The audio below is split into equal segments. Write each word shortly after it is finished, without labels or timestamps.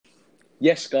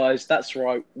Yes, guys, that's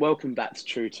right. Welcome back to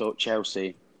True Talk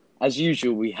Chelsea. As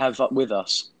usual, we have up with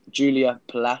us Julia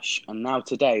Palash, and now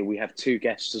today we have two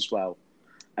guests as well.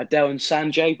 Adele and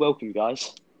Sanjay, welcome,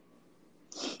 guys.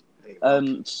 Hey,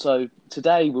 welcome. So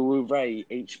today we will rate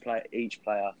each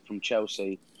player from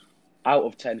Chelsea out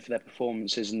of 10 for their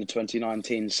performances in the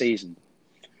 2019 season.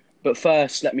 But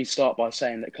first, let me start by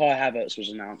saying that Kai Havertz was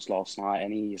announced last night,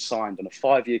 and he signed on a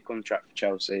 5-year contract for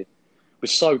Chelsea. We're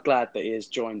so glad that he has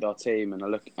joined our team and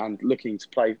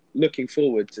looking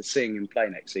forward to seeing him play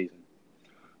next season.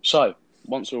 So,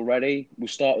 once we're ready, we'll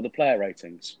start with the player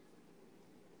ratings.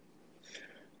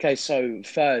 Okay, so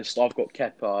first I've got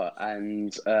Kepa,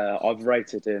 and I've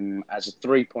rated him as a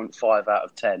 3.5 out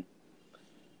of 10.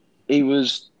 He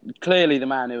was clearly the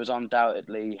man who was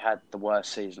undoubtedly had the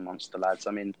worst season amongst the lads.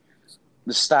 I mean,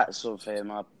 the stats of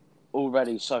him are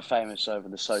already so famous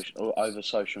over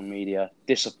social media,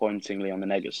 disappointingly on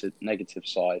the negative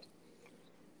side.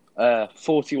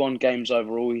 41 games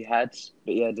overall he had,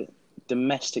 but he had a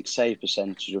domestic save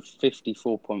percentage of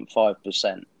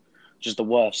 54.5%, which is the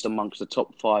worst amongst the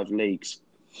top 5 leagues.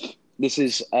 This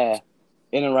is in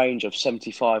a range of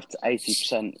 75 to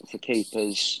 80% for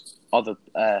keepers of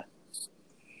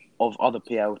other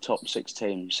PL top 6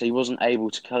 teams. So he wasn't able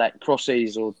to collect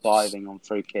crosses or diving on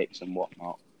free kicks and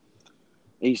whatnot.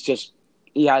 He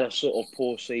had a sort of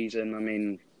poor season. I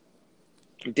mean,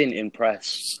 he didn't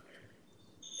impress.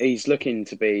 He's looking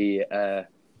to be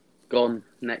gone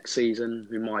next season.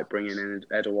 We might bring in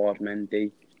Edouard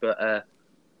Mendy. But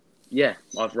yeah,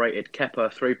 I've rated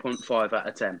Kepa 3.5 out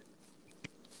of 10.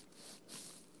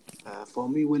 For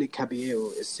me, Willie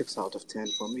Caballero is 6 out of 10.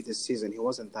 For me, this season, he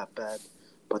wasn't that bad,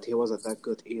 but he wasn't that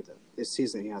good either. This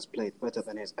season, he has played better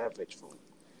than his average form,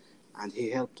 and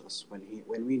he helped us when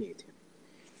we need him.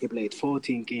 He played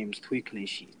 14 games, 3 clean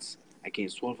sheets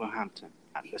against Wolverhampton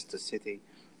and Leicester City,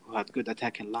 who had good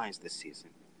attacking lines this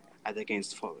season, and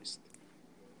against Forest.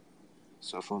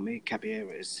 So for me,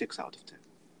 Caballero is 6 out of 10.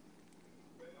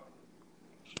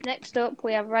 Next up,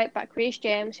 we have right back Reece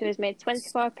James, who has made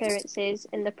 24 appearances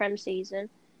in the Prem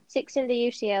season, 6 in the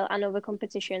UCL and other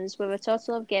competitions, with a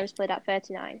total of games played at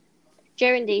 39.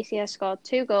 During these, he has scored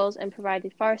 2 goals and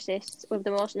provided 4 assists, with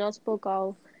the most notable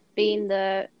goal being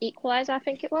the equaliser, I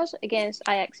think it was, against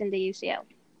Ajax in the UCL.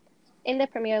 In the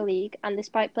Premier League, and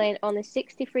despite playing only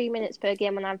 63 minutes per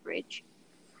game on average,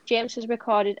 James has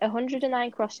recorded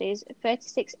 109 crosses,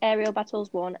 36 aerial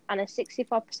battles won, and a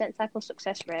 64% tackle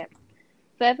success rate.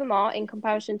 Furthermore, in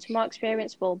comparison to more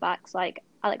experienced fullbacks like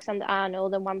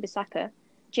Alexander-Arnold and Wan-Bissaka,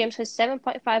 James has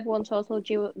 7.51 total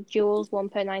duels won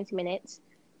per 90 minutes,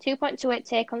 2.28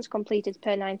 take-ons completed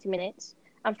per 90 minutes,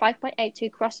 and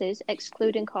 5.82 crosses,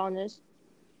 excluding corners,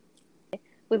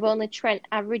 with only Trent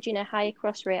averaging a higher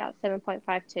cross rate at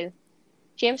 7.52.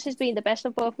 James has been the best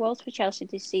of both worlds for Chelsea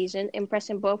this season,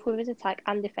 impressing both with his attack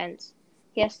and defence.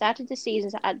 He has started the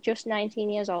season at just 19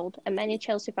 years old, and many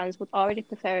Chelsea fans would already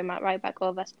prefer him at right back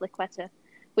over Azpilicueta,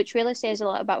 which really says a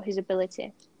lot about his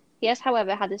ability. He has,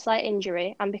 however, had a slight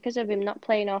injury, and because of him not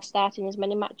playing or starting as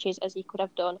many matches as he could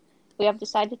have done, we have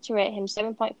decided to rate him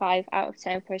 7.5 out of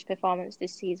 10 for his performance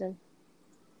this season.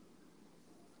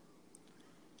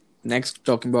 Next,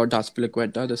 talking about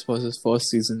Azpilicueta, this was his first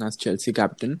season as Chelsea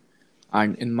captain,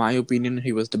 and in my opinion,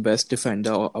 he was the best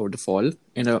defender out of all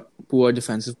in a poor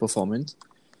defensive performance.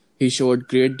 He showed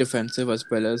great defensive as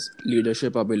well as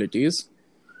leadership abilities.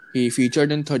 He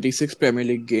featured in 36 Premier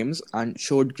League games and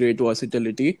showed great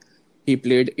versatility. He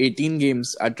played 18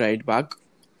 games at right back,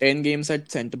 10 games at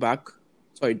 10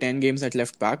 games at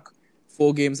left back,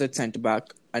 4 games at centre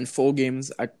back, and 4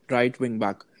 games at right wing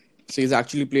back. So he's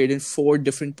actually played in 4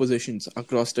 different positions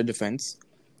across the defense.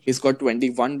 He's got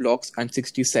 21 blocks and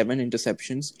 67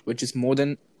 interceptions, which is more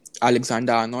than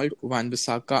Alexander-Arnold,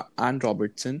 Wan-Bissaka, and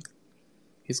Robertson.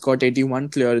 He's got 81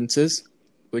 clearances,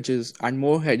 and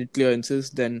more headed clearances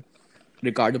than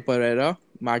Ricardo Pereira,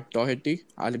 Matt Doherty,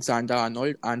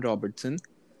 Alexander-Arnold, and Robertson.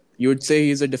 You would say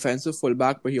he's a defensive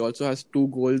fullback, but he also has 2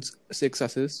 goals, 6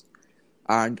 assists,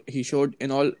 and he showed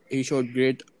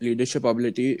great leadership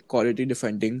ability, quality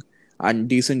defending, and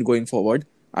decent going forward.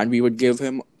 And we would give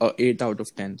him a 8 out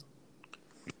of 10.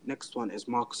 Next one is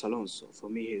Marcos Alonso. For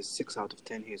me, he is 6 out of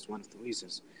 10. He is one of the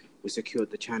reasons we secured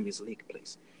the Champions League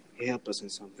place. He helped us in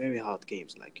some very hard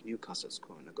games like Newcastle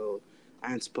scoring a goal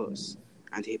and Spurs,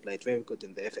 and he played very good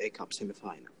in the FA Cup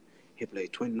semi-final. He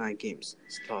played 29 games,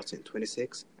 starting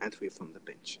 26 and 3 from the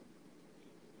bench.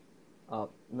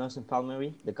 Nelson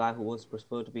Palmieri, the guy who was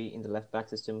preferred to be in the left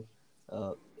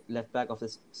back of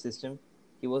this system,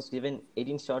 he was given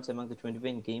 18 shots among the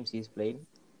 21 games he's played,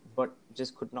 but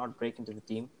just could not break into the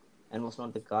team and was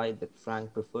not the guy that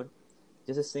Frank preferred.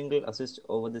 just a single assist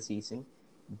over the season.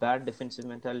 Bad defensive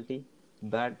mentality,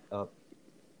 bad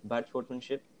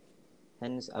sportsmanship.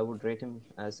 Hence, I would rate him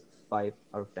as 5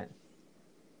 out of 10.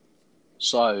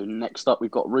 So next up,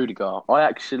 we've got Rudiger. I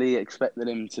actually expected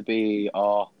him to be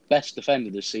our best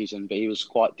defender this season, but he was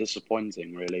quite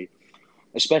disappointing, really,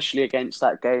 especially against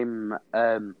that game.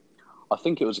 I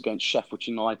think it was against Sheffield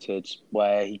United,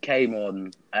 where he came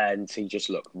on and he just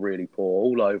looked really poor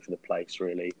all over the place,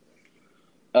 really.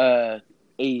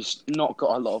 He's not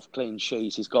got a lot of clean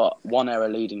sheets. He's got one error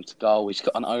leading to goal. He's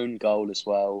got an own goal as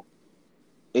well.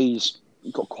 He's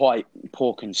got quite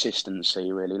poor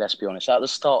consistency, really. Let's be honest. At the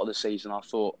start of the season, I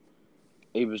thought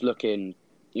he was looking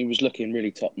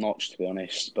really top notch, to be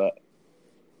honest. But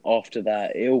after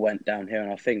that, it all went downhill,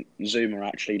 and I think Zuma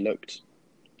actually looked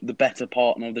the better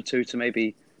partner of the two to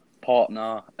maybe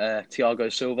partner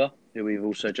Thiago Silva, who we've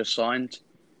also just signed.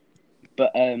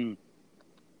 But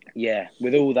yeah,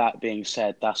 with all that being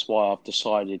said, that's why I've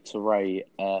decided to rate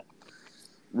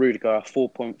Rudiger a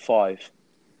 4.5.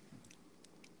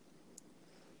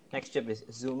 Next up is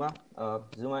Zuma.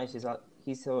 Zuma is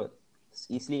he's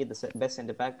easily the best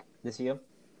centre back this year.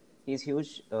 He's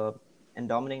huge and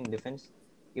dominating defense.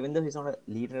 Even though he's not a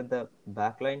leader at the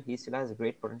back line, he still has a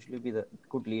great potential to be the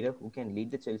good leader who can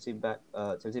lead the Chelsea back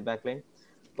line.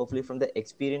 Hopefully, from the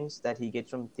experience that he gets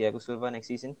from Thiago Silva next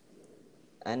season.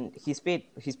 And he's played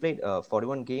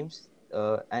 41 games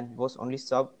and was only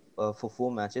sub for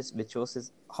 4 matches, which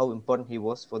shows how important he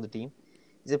was for the team.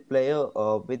 He's a player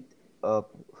with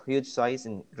huge size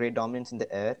and great dominance in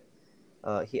the air.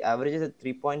 He averages a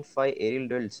 3.5 aerial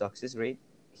duel success rate.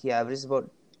 He averages about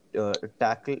a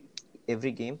tackle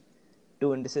every game, 2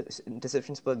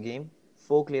 interceptions per game,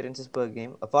 4 clearances per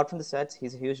game. Apart from the stats,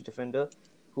 he's a huge defender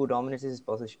who dominates his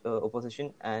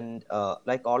opposition, and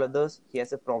like all others, he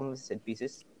has a problem with set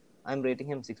pieces. I'm rating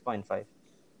him 6.5.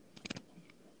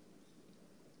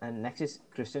 And next is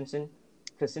Christensen.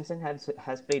 Christensen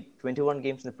has played 21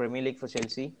 games in the Premier League for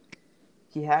Chelsea.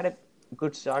 He had a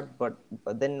good start, but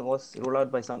then was ruled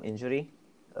out by some injury.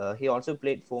 He also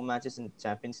played 4 matches in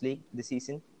Champions League this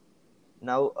season.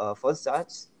 Now, for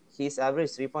starts, he's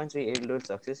averaged 3.3 aerial duel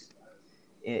success,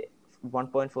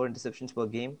 1.4 interceptions per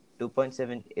game,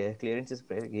 2.7 clearances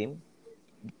per game.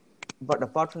 But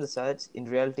apart from the stats, in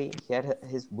reality, he had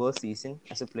his worst season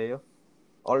as a player.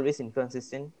 Always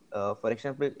inconsistent. For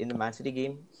example, in the Man City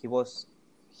game, he was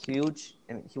huge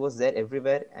and he was there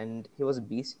everywhere and he was a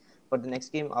beast. But the next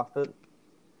game after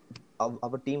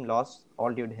our team lost,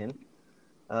 all due to him.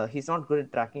 He's not good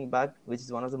at tracking back, which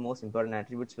is one of the most important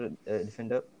attributes for a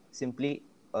defender. Simply,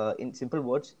 in simple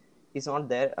words, he's not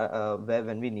there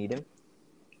when we need him.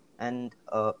 And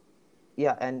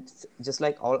and just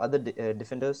like all other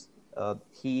defenders,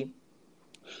 he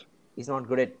is not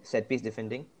good at set piece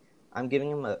defending. I'm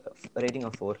giving him a rating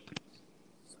of 4.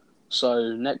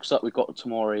 So next up, we've got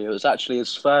Tomori. It was actually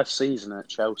his first season at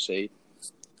Chelsea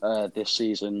this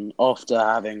season, after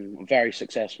having a very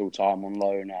successful time on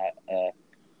loan at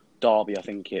Derby, I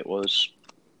think it was.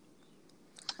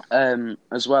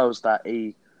 As well as that,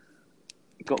 he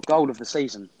got goal of the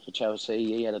season for Chelsea.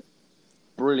 He had a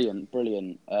brilliant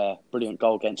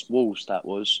goal against Wolves. That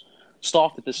was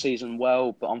started the season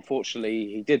well, but unfortunately,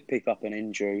 he did pick up an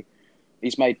injury.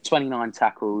 He's made 29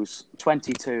 tackles,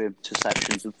 22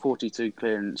 interceptions, and 42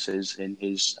 clearances in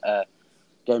his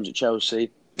games at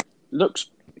Chelsea. Looks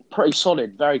pretty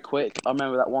solid, very quick. I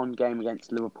remember that one game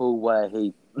against Liverpool where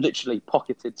he literally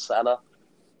pocketed Salah.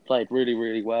 Played really,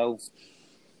 really well.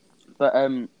 But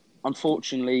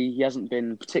unfortunately, he hasn't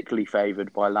been particularly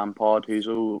favoured by Lampard, who's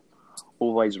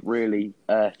always really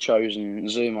chosen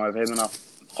Zuma over him. And I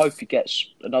hope he gets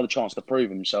another chance to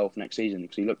prove himself next season,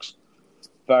 because he looks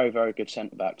very, very good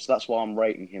centre-back. So that's why I'm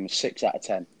rating him a 6 out of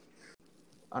 10.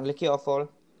 Unlucky of all,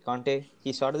 Kante.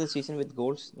 He started the season with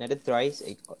goals, netted thrice,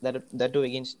 that too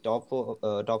against top four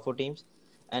teams,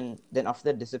 and then after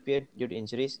that disappeared due to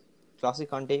injuries. Classic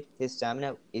Kante, his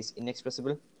stamina is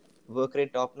inexpressible, work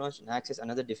rate top notch, and acts as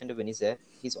another defender when he's there.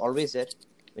 He's always there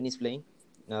when he's playing.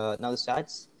 Now the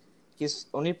stats, he's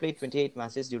only played 28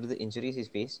 matches due to the injuries he's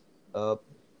faced,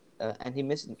 and he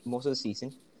missed most of the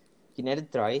season. He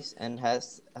netted thrice and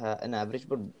has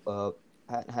averaged about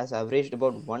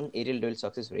 1 aerial duel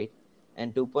success rate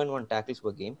and 2.1 tackles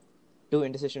per game, 2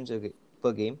 interceptions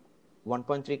per game,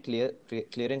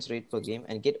 1.3 clearance rate per game,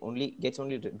 and gets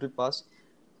only dribble pass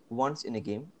once in a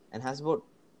game, and has about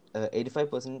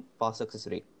 85% pass success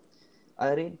rate.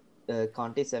 I rate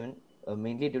Kante 7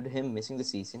 mainly due to him missing the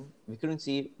season. We couldn't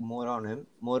see more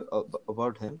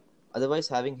about him. Otherwise,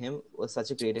 having him was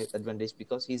such a great advantage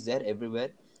because he's there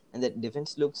everywhere, and the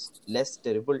defense looks less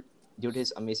terrible due to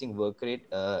his amazing work rate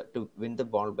to win the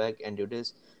ball back and due to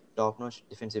his top-notch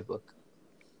defensive work.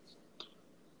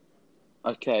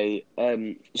 Okay,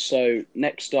 so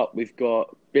next up we've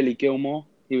got Billy Gilmore.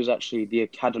 He was actually the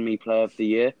Academy Player of the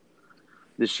Year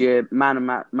this year. Man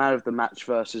of the match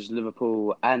versus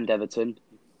Liverpool and Everton.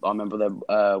 I remember them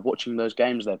watching those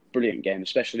games. They're brilliant games,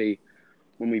 especially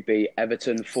when we beat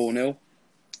Everton 4-0.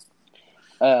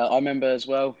 I remember as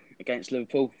well against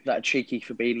Liverpool that cheeky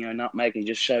Fabinho nutmeg. He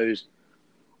just shows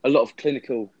a lot of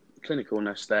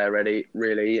clinicalness there,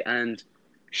 really, and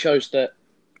shows that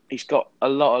he's got a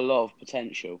lot of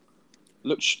potential.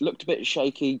 Looked a bit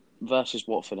shaky versus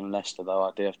Watford and Leicester, though.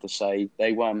 I do have to say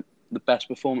they weren't the best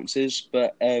performances,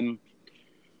 but he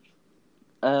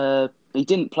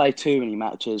didn't play too many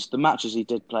matches. The matches he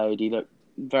did play, he looked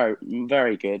very,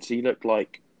 very good. He looked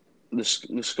like the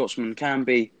Scotsman can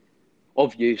be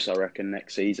of use, I reckon,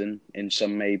 next season in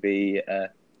some maybe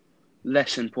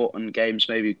less important games,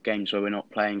 maybe games where we're not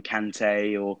playing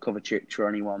Kante or Kovacic or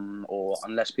anyone, or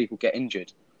unless people get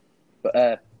injured.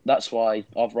 But that's why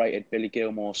I've rated Billy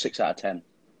Gilmore 6 out of 10.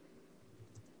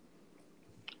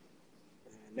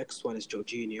 Next one is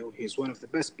Jorginho. He's one of the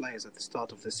best players at the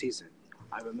start of the season.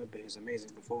 I remember his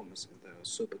amazing performance in the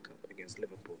Super Cup against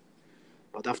Liverpool.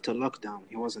 But after lockdown,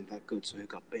 he wasn't that good, so he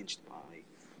got benched by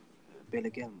Billy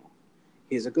Gilmore.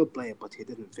 He's a good player, but he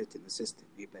didn't fit in the system.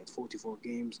 He played 44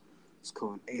 games,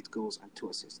 scoring 8 goals and 2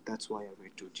 assists. That's why I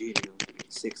rate Jorginho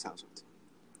 6 out of 10.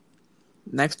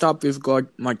 Next up, we've got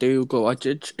Mateo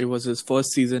Kovacic. It was his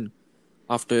first season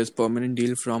after his permanent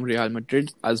deal from Real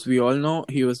Madrid. As we all know,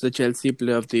 he was the Chelsea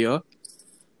Player of the Year.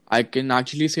 I can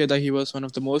actually say that he was one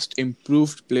of the most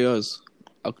improved players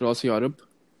across Europe.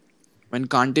 When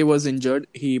Kante was injured,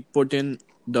 he put in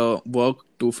the work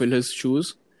to fill his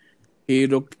shoes. He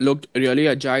looked really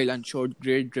agile and showed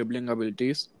great dribbling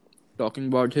abilities. Talking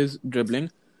about his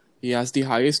dribbling, he has the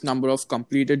highest number of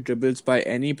completed dribbles by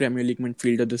any Premier League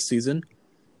midfielder this season.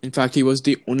 In fact, he was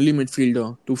the only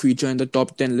midfielder to feature in the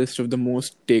top 10 list of the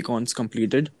most take-ons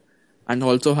completed, and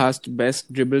also has the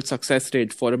best dribble success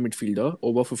rate for a midfielder,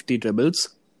 over 50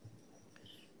 dribbles.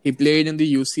 He played in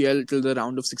the UCL till the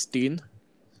round of 16,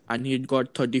 and he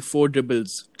got 34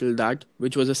 dribbles till that,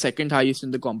 which was the second highest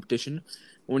in the competition,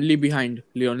 only behind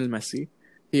Lionel Messi.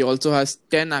 He also has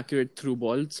 10 accurate through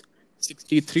balls,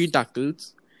 63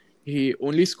 tackles. He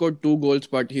only scored 2 goals,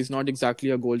 but he's not exactly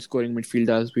a goal-scoring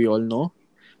midfielder, as we all know.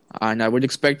 And I would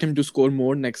expect him to score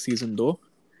more next season, though.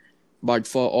 But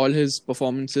for all his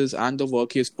performances and the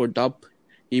work he has put up,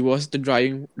 he was the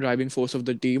driving force of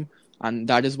the team, and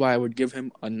that is why I would give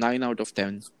him a 9 out of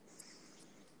 10.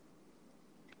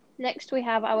 Next, we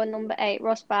have our number 8,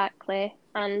 Ross Barkley,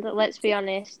 and let's be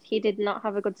honest, he did not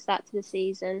have a good start to the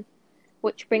season,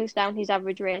 which brings down his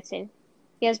average rating.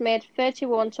 He has made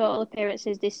 31 total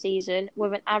appearances this season,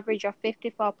 with an average of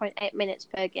 54.8 minutes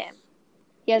per game.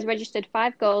 He has registered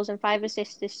 5 goals and 5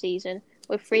 assists this season,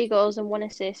 with 3 goals and 1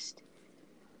 assist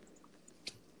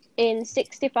in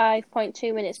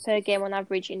 65.2 minutes per game on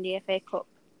average in the FA Cup.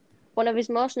 One of his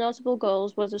most notable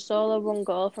goals was a solo run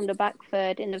goal from the back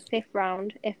third in the 5th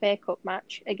round FA Cup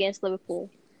match against Liverpool.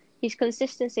 His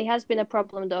consistency has been a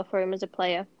problem though for him as a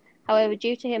player. However,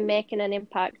 due to him making an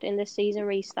impact in the season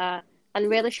restart and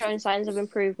really showing signs of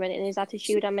improvement in his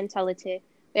attitude and mentality,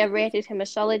 we have rated him a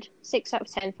solid 6 out of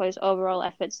 10 for his overall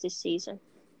efforts this season.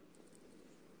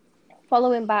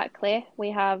 Following Barkley,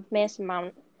 we have Mason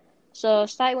Mount. So,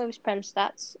 starting with his Prem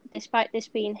stats, despite this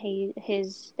being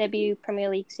his debut Premier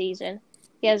League season,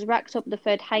 he has racked up the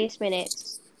 3rd highest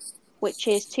minutes, which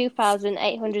is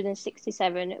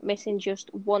 2,867, missing just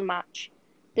 1 match.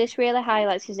 This really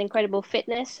highlights his incredible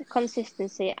fitness,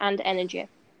 consistency, and energy.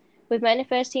 With many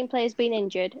first-team players being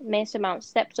injured, Mason Mount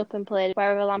stepped up and played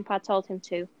wherever Lampard told him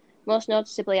to, most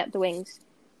noticeably at the wings.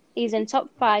 He's in top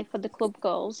 5 for the club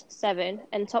goals, 7,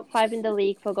 and top 5 in the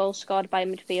league for goals scored by a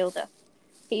midfielder.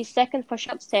 He's second for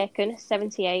shots taken,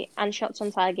 78, and shots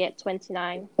on target,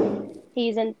 29.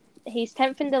 He's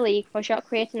 10th in the league for shot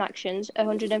creating actions,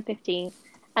 115,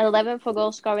 and 11th for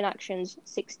goal scoring actions,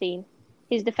 16.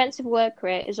 His defensive work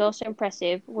rate is also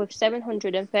impressive, with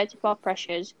 734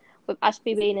 pressures, with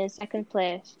Aspie being in 2nd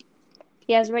place.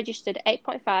 He has registered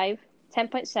 8.5,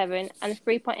 10.7, and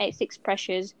 3.86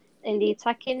 pressures in the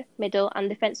attacking, middle, and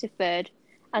defensive third,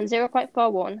 and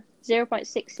 0.41,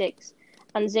 0.66,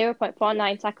 and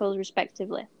 0.49 tackles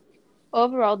respectively.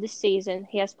 Overall this season,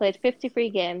 he has played 53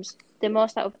 games, the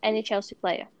most out of any Chelsea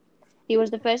player. He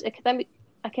was the first academy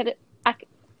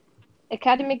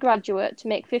graduate to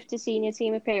make 50 senior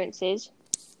team appearances.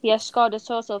 He has scored a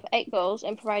total of 8 goals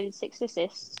and provided 6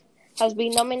 assists, has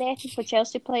been nominated for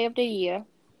Chelsea Player of the Year,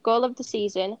 Goal of the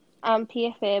Season, and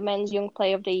PFA Men's Young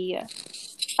Player of the Year.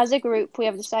 As a group, we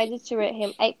have decided to rate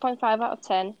him 8.5 out of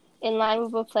 10, in line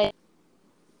with our play.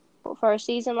 But for a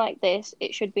season like this,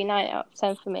 it should be 9 out of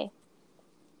 10 for me.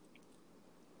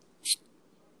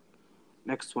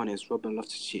 Next one is Robin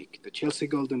Loftus-Cheek, the Chelsea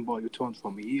Golden Boy returned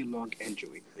from a year-long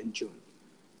injury in June,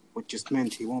 which just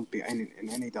meant he won't be in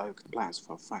any direct plans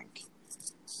for Frank.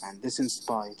 And this in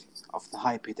spite of the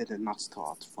hype he did not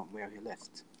start from where he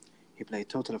left. He played a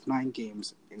total of 9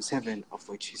 games, in 7 of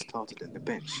which he started in the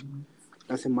bench.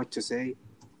 Nothing much to say,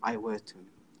 I rate him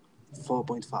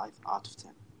 4.5 out of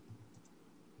 10.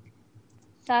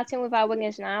 Starting with our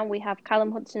wingers now, we have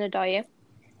Callum Hudson-Odoi.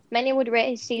 Many would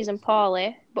rate his season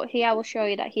poorly, but here I will show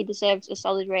you that he deserves a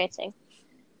solid rating.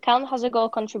 Callum has a goal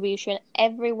contribution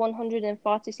every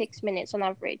 146 minutes on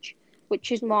average,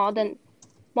 which is more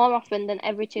often than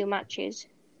every 2 matches.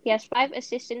 He has 5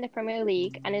 assists in the Premier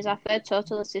League and is our 3rd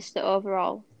total assister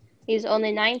overall. He is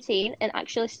only 19 and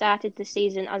actually started the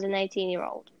season as an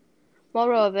 18-year-old.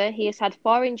 Moreover, he has had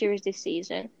 4 injuries this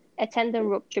season, a tendon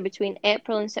rupture between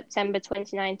April and September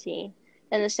 2019,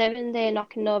 then a 7-day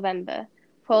knock in November,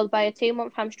 followed by a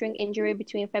 2-month hamstring injury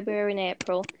between February and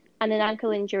April, and an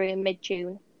ankle injury in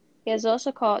mid-June. He has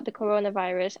also caught the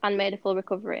coronavirus and made a full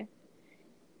recovery.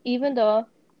 Even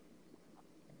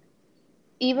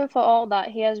for all that,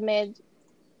 he has made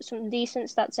some decent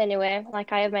stats anyway,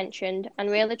 like I have mentioned,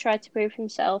 and really tried to prove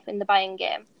himself in the Bayern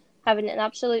game, having an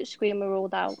absolute screamer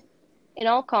ruled out. In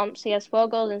all comps, he has 4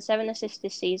 goals and 7 assists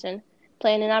this season,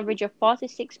 playing an average of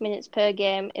 46 minutes per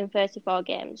game in 34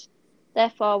 games.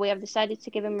 Therefore, we have decided to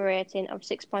give him a rating of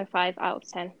 6.5 out of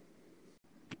 10.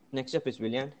 Next up is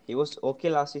Willian. He was okay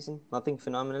last season, nothing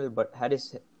phenomenal, but had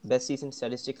his best season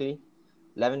statistically,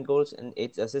 11 goals and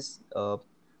 8 assists.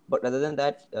 But other than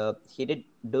that, he did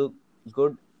do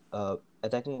good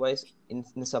attacking-wise in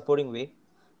a supporting way,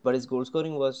 but his goal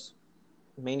scoring was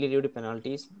mainly due to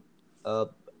penalties.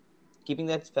 Keeping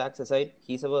that facts aside,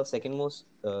 he's our second most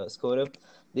scorer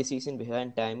this season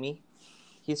behind Tammy.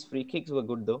 His free kicks were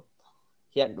good though.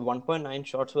 He had 1.9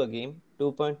 shots per game,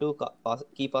 2.2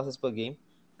 key passes per game,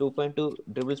 2.2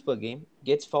 dribbles per game,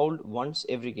 gets fouled once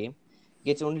every game,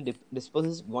 gets only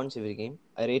disposals once every game.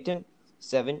 I rate him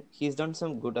 7. He's done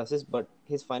some good assists, but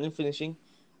his final finishing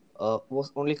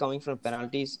was only coming from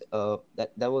penalties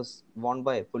that was won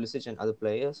by Pulisic and other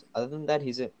players. Other than that,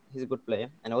 he's a good player,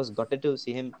 and I was gutted to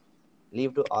see him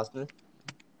leave to Arsenal.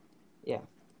 Yeah.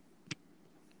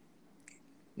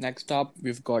 Next up,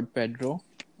 we've got Pedro.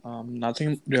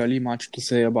 Nothing really much to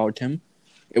say about him.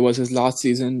 It was his last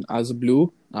season as a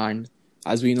Blue, and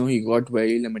as we know, he got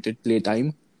very limited play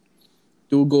time.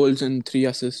 2 goals and 3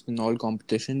 assists in all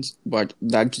competitions, but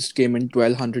that just came in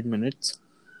 1,200 minutes.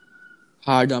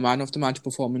 Had a man of the match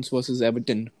performance versus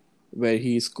Everton, where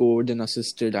he scored and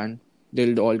assisted and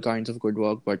did all kinds of good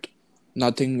work, but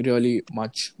nothing really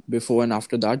much before and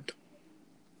after that.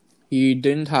 He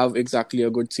didn't have exactly a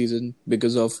good season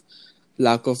because of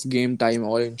lack of game time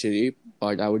or injury,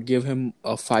 but I would give him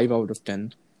a 5 out of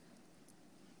 10.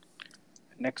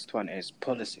 Next one is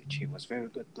Pulisic. He was a very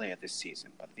good player this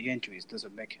season, but the injuries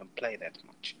doesn't make him play that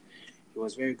much. He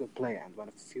was a very good player and one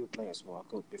of the few players who are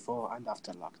good before and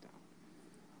after lockdown.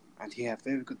 And he had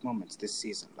very good moments this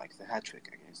season, like the hat-trick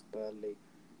against Burnley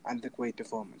and the great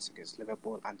performance against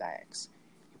Liverpool and Ajax.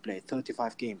 He played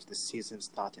 35 games this season,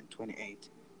 starting 28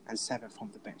 and 7 from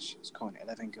the bench, scoring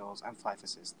 11 goals and 5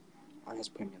 assists on his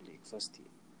Premier League first team.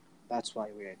 That's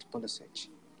why we rate Pulisic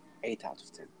 8 out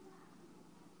of 10.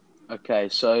 Okay,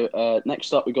 so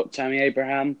next up we've got Tammy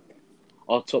Abraham,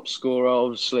 our top scorer.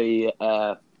 Obviously,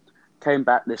 came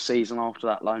back this season after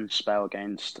that loan spell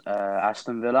against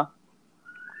Aston Villa.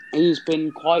 He's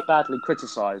been quite badly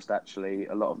criticised, actually,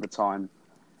 a lot of the time,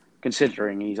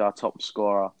 considering he's our top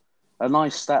scorer. A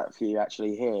nice stat for you,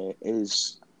 actually, here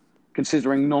is,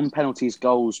 considering non-penalties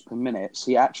goals per minute,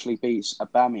 he actually beats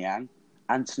Aubameyang,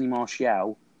 Anthony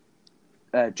Martial,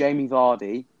 Jamie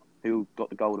Vardy, who got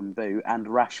the Golden Boot, and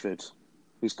Rashford,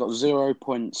 who's got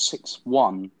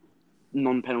 0.61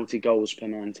 non-penalty goals per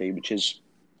 90, which is,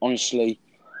 honestly,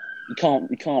 you can't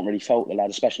really fault the lad,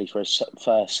 especially for his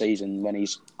first season when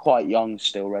he's quite young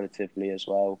still, relatively, as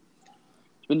well.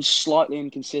 He's been slightly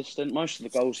inconsistent. Most of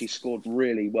the goals he scored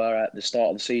really were at the start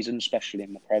of the season, especially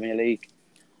in the Premier League.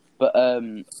 But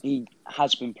he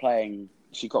has been playing,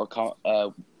 so you've got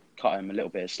to cut him a little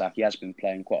bit of slack. He has been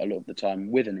playing quite a lot of the time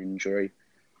with an injury.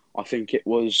 I think it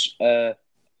was an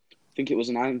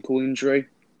ankle injury.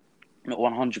 Not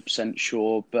 100%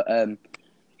 sure, but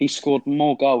he scored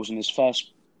more goals in his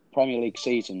first Premier League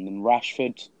season than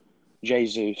Rashford,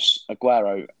 Jesus,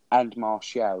 Aguero, and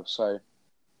Martial. So,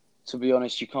 to be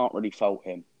honest, you can't really fault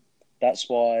him. That's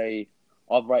why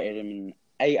I've rated him an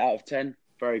 8 out of 10.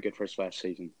 Very good for his first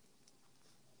season.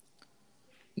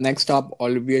 Next up,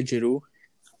 Olivier Giroud.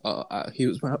 He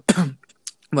was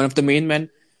one of the main men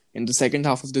in the second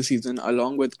half of the season,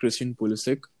 along with Christian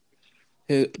Pulisic.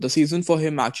 The season for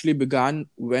him actually began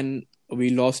when we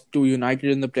lost to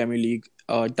United in the Premier League.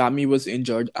 Tammy was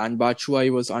injured and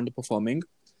Batshuayi was underperforming.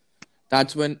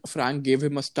 That's when Frank gave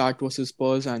him a start versus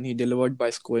Spurs and he delivered by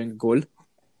scoring a goal.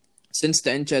 Since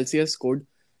then, Chelsea has scored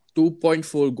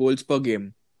 2.4 goals per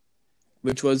game,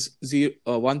 which was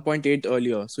 1.8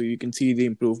 earlier. So you can see the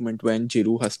improvement when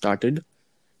Giroud has started.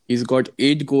 He's got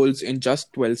 8 goals in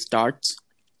just 12 starts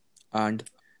and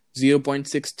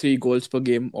 0.63 goals per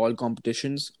game all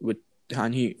competitions,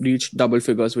 and he reached double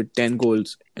figures with 10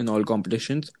 goals in all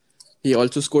competitions. He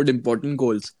also scored important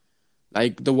goals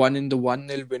like the one in the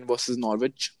 1-0 win versus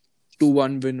Norwich,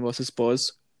 2-1 win versus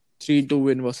Spurs, 3-2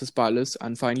 win versus Palace,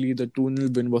 and finally the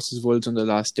 2-0 win versus Wolves on the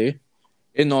last day.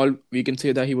 In all, we can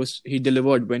say that he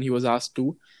delivered when he was asked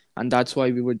to, and that's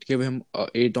why we would give him a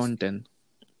 8 on 10.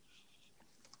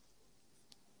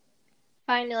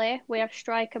 Finally, we have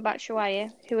striker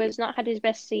Batshuayi, who has not had his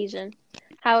best season.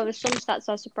 However, some stats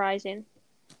are surprising.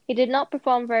 He did not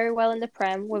perform very well in the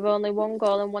Prem, with only 1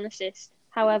 goal and 1 assist.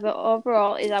 However,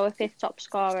 overall is our 5th top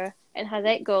scorer and has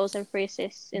 8 goals and 3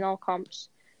 assists in all comps,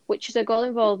 which is a goal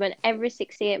involvement every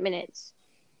 68 minutes.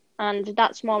 And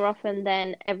that's more often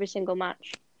than every single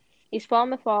match. His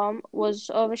former form was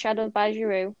overshadowed by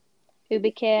Giroud, who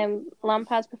became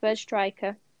Lampard's preferred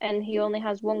striker, and he only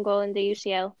has 1 goal in the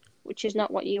UCL, which is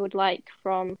not what you would like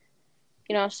from,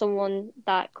 someone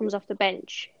that comes off the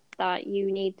bench that you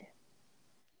need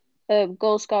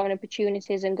goal scoring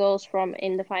opportunities and goals from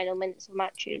in the final minutes of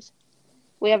matches.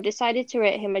 We have decided to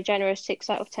rate him a generous 6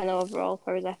 out of 10 overall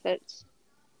for his efforts.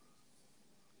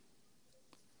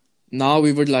 Now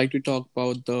we would like to talk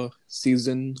about the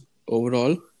season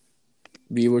overall.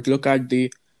 We would look at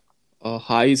the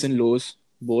highs and lows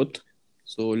both.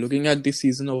 So looking at the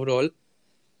season overall,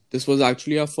 this was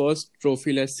actually our first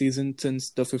trophy-less season since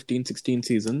the 15-16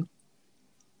 season.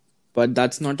 But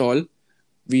that's not all.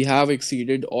 We have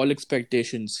exceeded all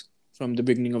expectations from the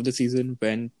beginning of the season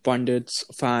when pundits,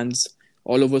 fans,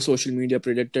 all over social media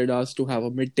predicted us to have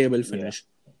a mid-table finish.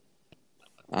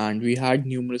 And we had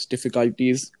numerous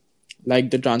difficulties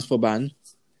like the transfer ban.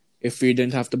 If we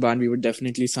didn't have the ban, we would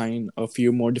definitely sign a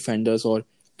few more defenders or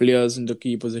players in the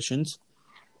key positions.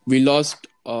 We lost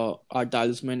our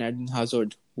talisman Eden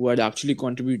Hazard, who had actually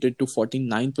contributed to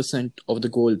 49% of the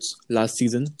goals last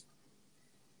season.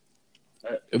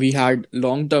 We had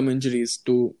long-term injuries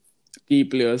to key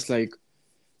players like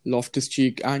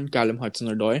Loftus-Cheek and Callum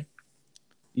Hudson-Odoi.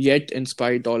 Yet, in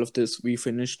spite of all of this, we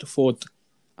finished 4th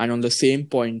and on the same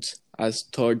points as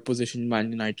 3rd position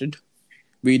Man United.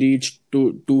 We reached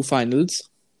two finals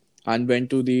and went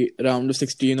to the round of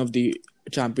 16 of the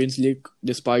Champions League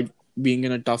despite being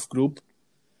in a tough group,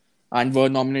 and were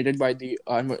eliminated by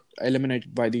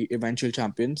the eventual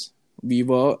champions. We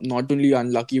were not only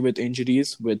unlucky with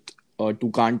injuries to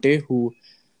Kante, who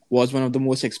was one of the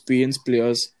most experienced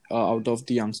players out of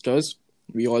the youngsters.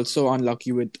 We also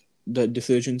unlucky with the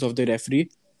decisions of the referee,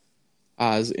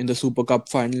 as in the Super Cup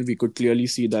final we could clearly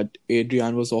see that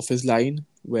Adrian was off his line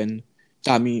when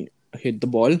Tammy hit the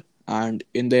ball, and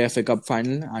in the FA Cup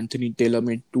final Anthony Taylor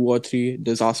made 2 or 3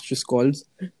 disastrous calls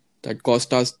that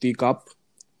cost us the cup.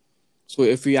 So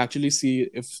if we actually see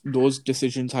if those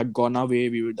decisions had gone our way,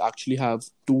 we would actually have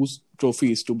 2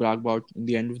 trophies to brag about in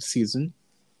the end of the season.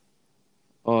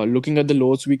 Looking at the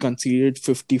lows, we conceded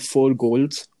 54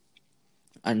 goals,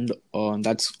 and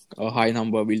that's a high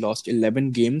number. We lost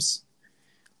 11 games.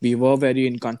 We were very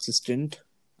inconsistent,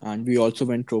 and we also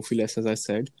went trophyless, as I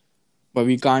said. But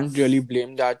we can't really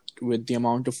blame that with the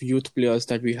amount of youth players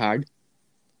that we had.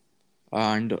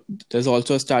 And there's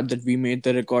also a stat that we made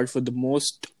the record for the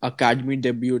most academy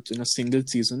debuts in a single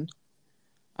season.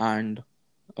 And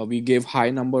we gave high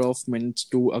number of minutes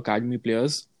to academy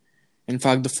players. In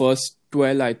fact, the first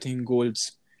 12, I think,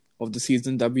 goals of the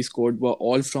season that we scored were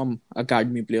all from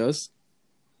academy players.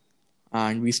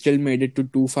 And we still made it to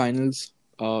 2 finals.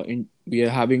 We are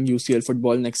having UCL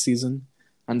football next season.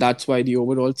 And that's why the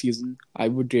overall season, I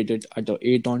would rate it at an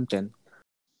 8 on 10.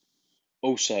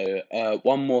 Also,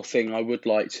 one more thing I would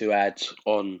like to add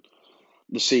on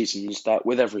the season is that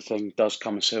with everything does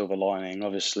come a silver lining.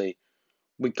 Obviously,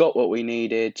 we got what we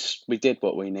needed. We did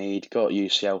what we need. Got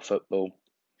UCL football.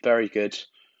 Very good.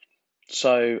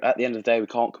 So at the end of the day, we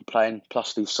can't complain.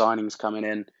 Plus these signings coming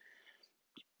in.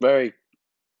 Very,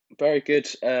 very good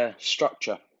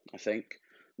structure, I think,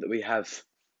 that we have.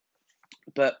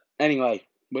 But anyway,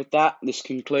 with that, this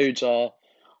concludes our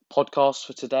podcast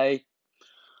for today.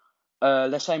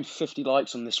 Let's aim for 50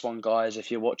 likes on this one, guys,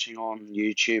 if you're watching on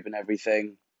YouTube and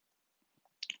everything.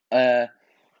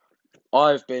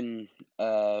 I've been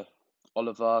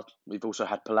Oliver. We've also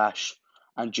had Palash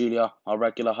and Julia, our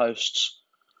regular hosts.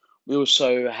 We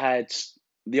also had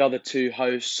the other two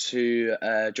hosts who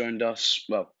joined us,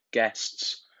 well,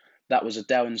 guests. That was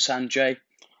Adele and Sanjay.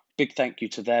 Big thank you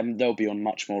to them. They'll be on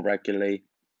much more regularly.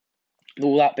 With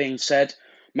all that being said,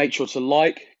 make sure to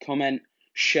like, comment,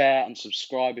 share, and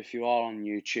subscribe if you are on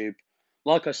YouTube.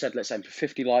 Like I said, let's aim for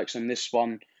 50 likes on this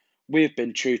one. We've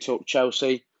been True Talk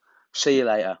Chelsea. See you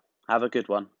later. Have a good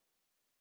one.